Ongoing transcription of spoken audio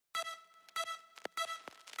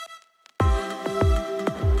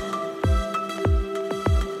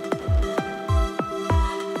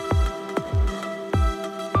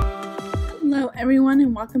everyone,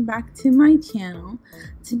 and welcome back to my channel.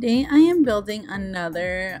 Today I am building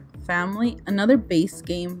another base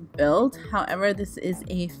game build. However, this is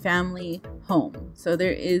a family home. So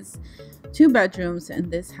there is 2 bedrooms in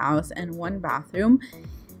this house and 1 bathroom,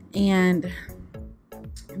 and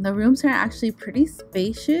the rooms are actually pretty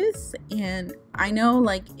spacious. And I know,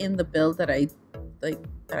 like, in the build that I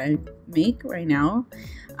make right now,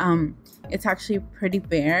 it's actually pretty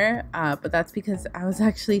bare, but that's because I was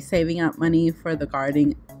actually saving up money for the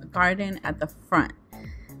garden at the front.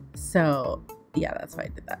 So yeah, that's why I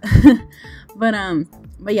did that.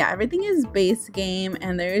 but yeah, everything is base game,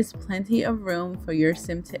 and there is plenty of room for your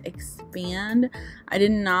sim to expand. I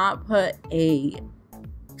did not put a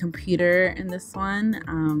computer in this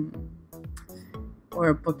one, or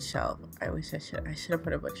a bookshelf. I wish I should have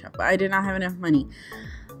put a bookshelf, but I did not have enough money.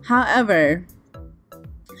 However,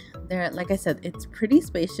 there, like I said, it's pretty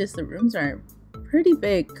spacious. The rooms are pretty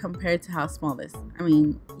big compared to how small this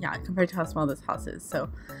compared to how small this house is. So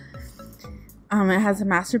it has a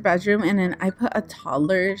master bedroom, and then I put a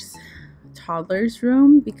toddler's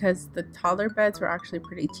room because the toddler beds were actually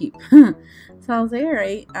pretty cheap. So I was like, all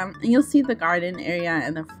right. And you'll see the garden area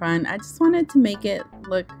in the front. I just wanted to make it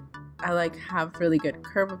look, have really good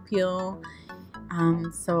curb appeal.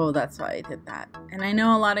 So that's why I did that. And I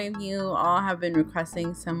know a lot of you all have been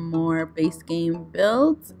requesting some more base game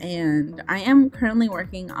builds, and I am currently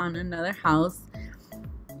working on another house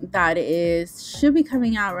that should be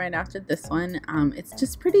coming out right after this one. It's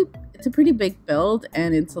a pretty big build,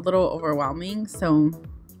 and it's a little overwhelming, so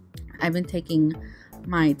I've been taking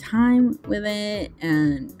my time with it.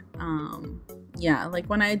 And yeah, like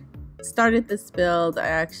when I started this build, I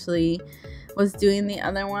actually was doing the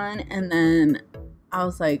other one, and then I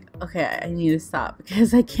was like, okay, I need to stop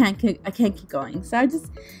because I can't keep going. So I just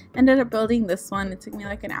ended up building this one. It took me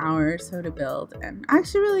like an hour or so to build, and I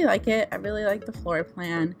actually really like it. I really like the floor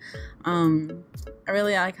plan. I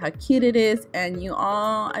really like how cute it is. And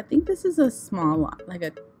I think this is a small lot, like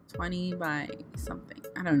a 20 by something.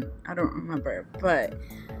 I don't remember, but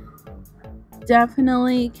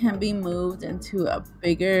definitely can be moved into a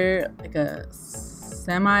bigger, like a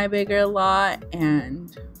semi bigger lot.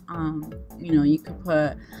 And you could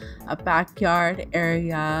put a backyard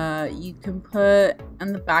area. You can put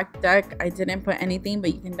on the back deck, I didn't put anything,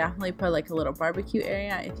 but you can definitely put like a little barbecue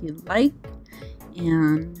area if you like.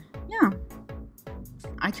 And yeah,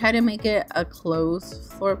 I try to make it a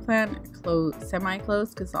closed floor plan,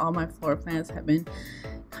 semi-closed, because all my floor plans have been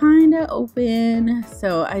kind of open.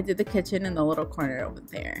 So I did the kitchen in the little corner over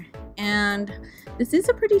there, and this is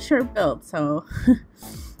a pretty short build, so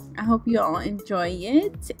I hope you all enjoy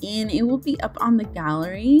it. And it will be up on the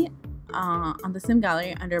gallery, on the sim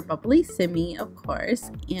gallery under Bubbly Simmy, of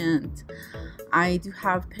course. And I do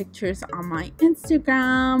have pictures on my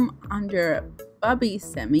Instagram under Bubby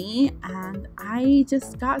Simmy, and I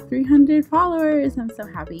just got 300 followers. I'm so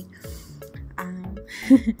happy.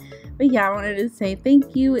 But yeah, I wanted to say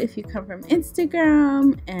thank you if you come from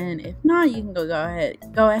Instagram, and if not, you can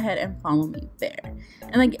go ahead and follow me there.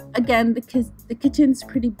 And like, again, the kitchen's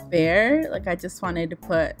pretty bare. Like, I just wanted to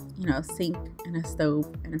put, sink and a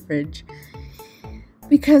stove and a fridge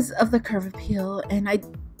because of the curb appeal, and I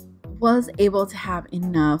was able to have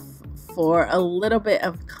enough for a little bit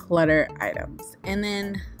of clutter items. And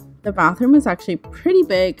then the bathroom is actually pretty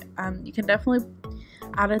big. You can definitely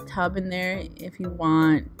add a tub in there if you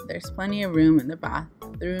want. There's plenty of room in the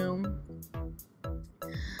bathroom.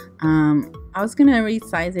 I was gonna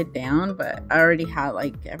resize it down, but I already had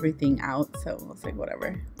like everything out, so I was like,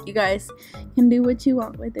 whatever, you guys can do what you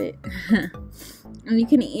want with it. And you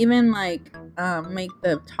can even like make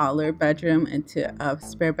the taller bedroom into a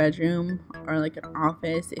spare bedroom or like an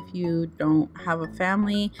office if you don't have a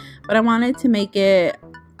family. But I wanted to make it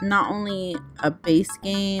not only a base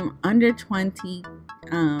game under 20,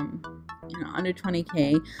 under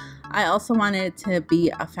 20K, I also wanted it to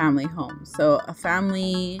be a family home. So a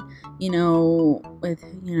family, with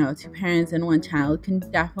 2 parents and 1 child can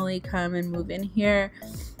definitely come and move in here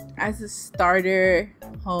as a starter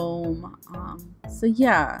home. So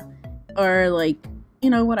yeah, or like,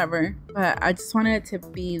 whatever. But I just wanted it to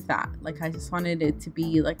be that. Like, I just wanted it to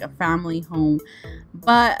be like a family home,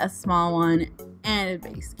 but a small one and a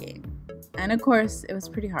base game. And of course, it was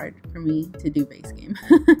pretty hard for me to do base game.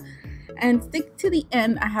 And stick to the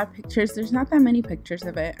end. I have pictures. There's not that many pictures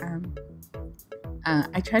of it.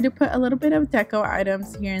 I tried to put a little bit of deco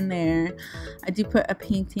items here and there. I do put a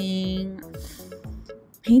painting.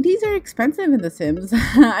 Paintings are expensive in The Sims.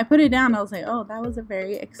 I put it down. I was like, oh, that was a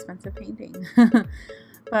very expensive painting.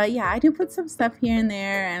 But yeah, I do put some stuff here and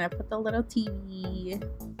there, and I put the little TV.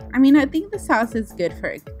 I mean, I think this house is good for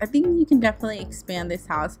it. I think you can definitely expand this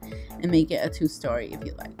house and make it a 2-story if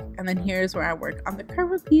you like. And then here's where I work on the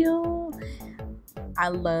curb appeal. I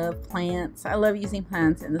love plants. I love using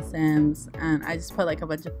plants in The Sims, and I just put like a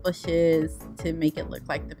bunch of bushes to make it look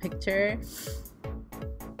like the picture.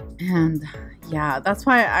 And yeah, that's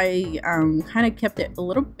why I kind of kept it a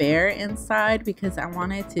little bare inside, because I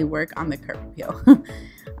wanted to work on the curb appeal.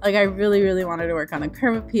 Like, I really wanted to work on the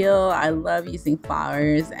curb appeal. I love using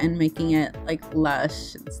flowers and making it like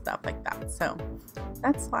lush and stuff like that. So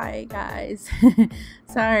that's why, guys.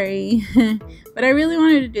 Sorry. But I really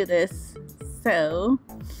wanted to do this. So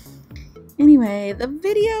anyway, the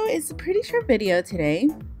video is a pretty short video today.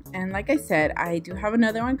 And like I said, I do have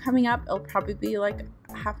another one coming up. It'll probably be like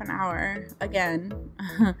half an hour again.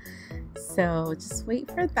 So just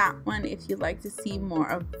wait for that one. If you'd like to see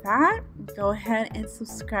more of that, go ahead and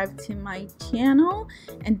subscribe to my channel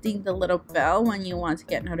and ding the little bell when you want to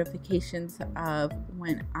get notifications of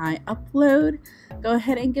when I upload. Go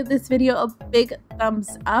ahead and give this video a big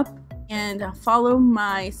thumbs up and follow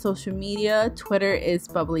my social media. Twitter is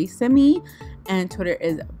Bubbly Simmy and Twitter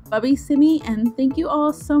is Bubby Simmy. And thank you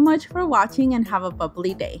all so much for watching, and have a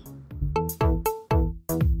bubbly day.